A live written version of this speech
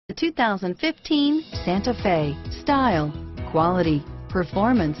The 2015 Santa Fe. Style, quality,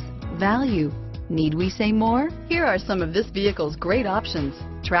 performance, value. Need we say more? Here are some of this vehicle's great options: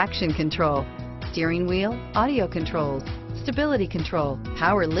 traction control, steering wheel audio controls, stability control,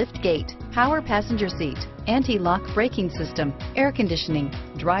 power lift gate, power passenger seat, anti-lock braking system, air conditioning,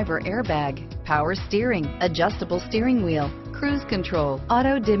 driver airbag, power steering, adjustable steering wheel, cruise control,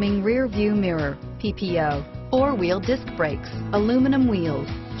 auto dimming rear view mirror, PPO, four-wheel disc brakes, aluminum wheels,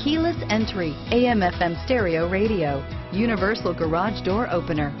 keyless entry, AM/FM stereo radio, universal garage door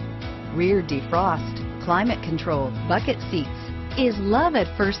opener, rear defrost, climate control, bucket seats. Is love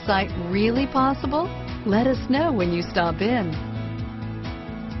at first sight really possible? Let us know when you stop in.